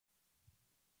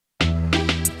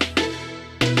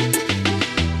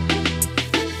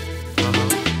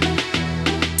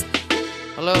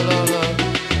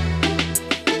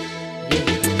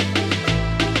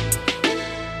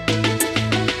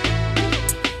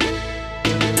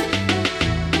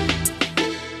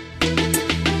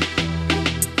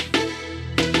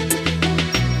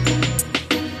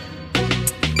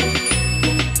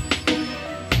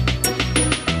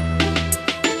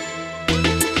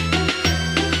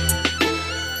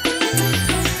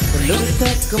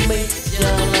Có mấy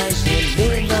giờ lại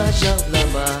nên mà giàu là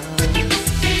mà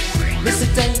Mr.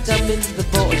 Tang time in the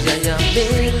boy ya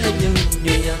nên là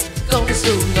như ya con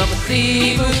dù ngã mà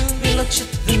đi bước nên là chết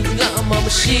từng ngã mà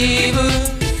chi bước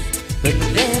bên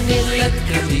đêm nên là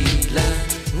cả đi là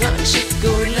ngã chết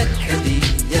cô là cả đi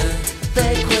nha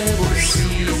tay khoe bộ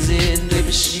season để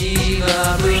mà chi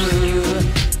và bước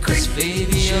 'cause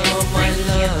baby you're my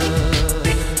love.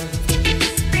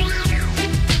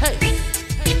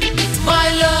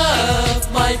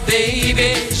 My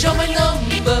baby, you're my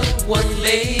number one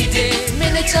lady.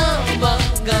 Many times I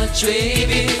got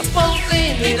baby, phong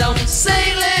tin vì đồng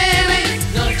say lady.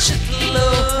 Ngọt chất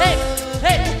love, hey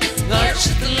hey, ngọt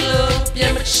chất love,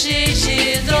 yeah mà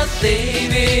chỉ nó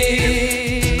baby.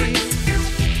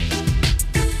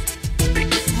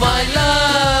 My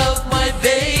love, my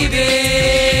baby,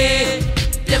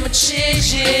 yeah mà chỉ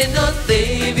nó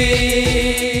baby.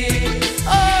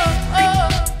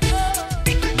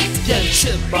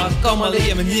 Bà con mà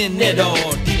lấy mà nhìn nè đó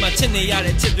thì mà trên này ra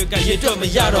để chết được cái gì đó mà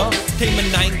ra đó thì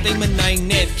mình này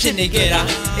nè trên này kia ra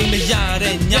anh mà ra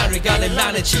để nhà rồi cả lại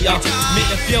la để chỉ ao mình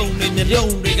là phiêu nên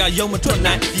lông để cả dùng mà thuận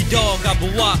này đi đó cả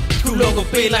bố à khu lô có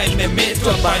pay lại mẹ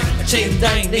thuận bài trên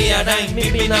đây đây à đây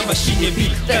mình nào mà xin để bị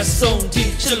that song thì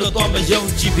chưa lo to mà dùng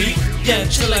chỉ biết yeah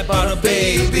chill like about a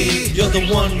baby you're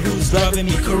the one who's driving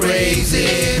me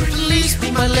crazy please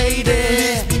be my lady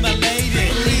please be my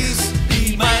lady please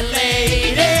be my lady.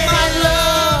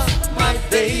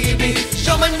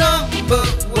 My number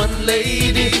one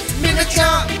lady, mình đã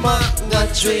chạm mà ngã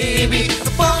baby,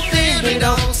 phong tin về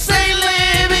đâu say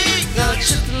baby, ngã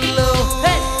chút lâu,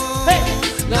 hey hey,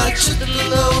 ngã chút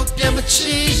lâu, yeah mà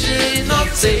chỉ nó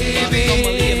baby,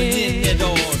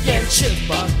 yeah chip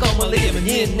bà con mà lấy mà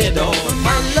nhìn nè đó,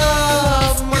 my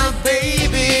love, my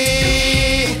baby,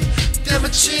 yeah mà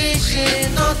chỉ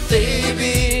nó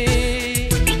baby.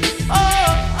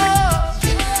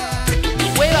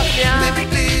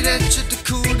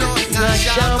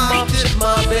 Jump up to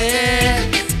my bed,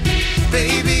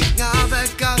 baby. Ngã về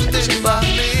căng tin bà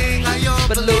mình ai yo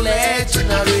bất lưu lẽ chân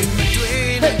nào ring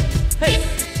between. Hey hey,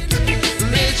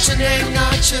 mẹ chân em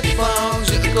ngã chết bao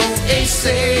giờ cùng anh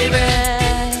say về.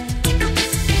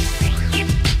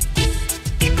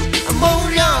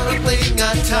 Muốn nhau là play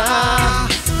ngã tha,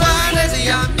 lại đây thì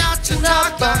em nhát chân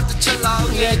thác bạn từ chân lao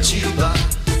nghe chịu bà.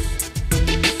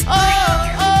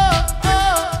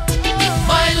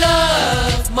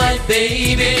 My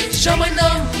baby, you're my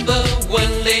number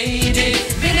one lady.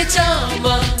 Many times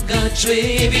I got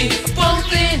baby, phong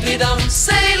tin vì đồng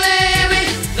say baby.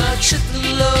 Ngọt chất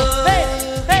love, hey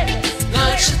hey,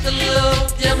 ngọt chất love,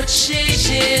 yeah mà chỉ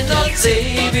nó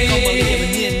baby.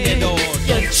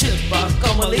 Yeah, chip bà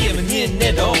con mà lấy mà nhìn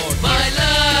nè đó. My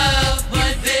love,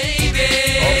 my baby,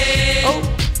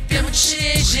 yeah mà chỉ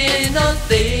nó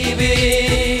baby.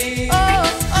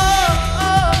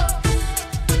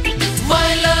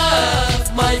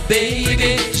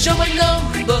 Baby, you're my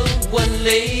number one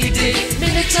lady.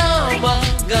 Many times I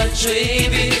got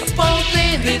baby, phong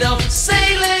tin vì đồng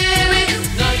say baby.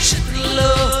 Ngọt chất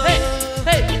love, hey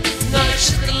hey, ngọt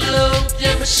chất love,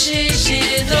 yeah mà chỉ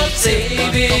nó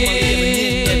baby.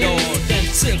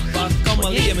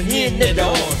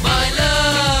 My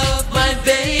love, my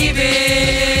baby,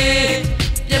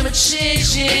 yeah mà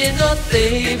chỉ nó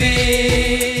baby.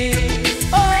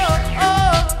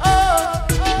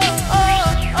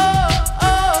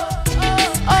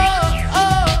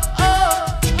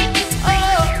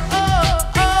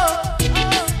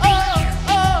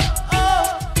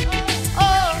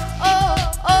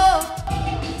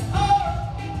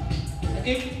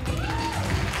 Okay.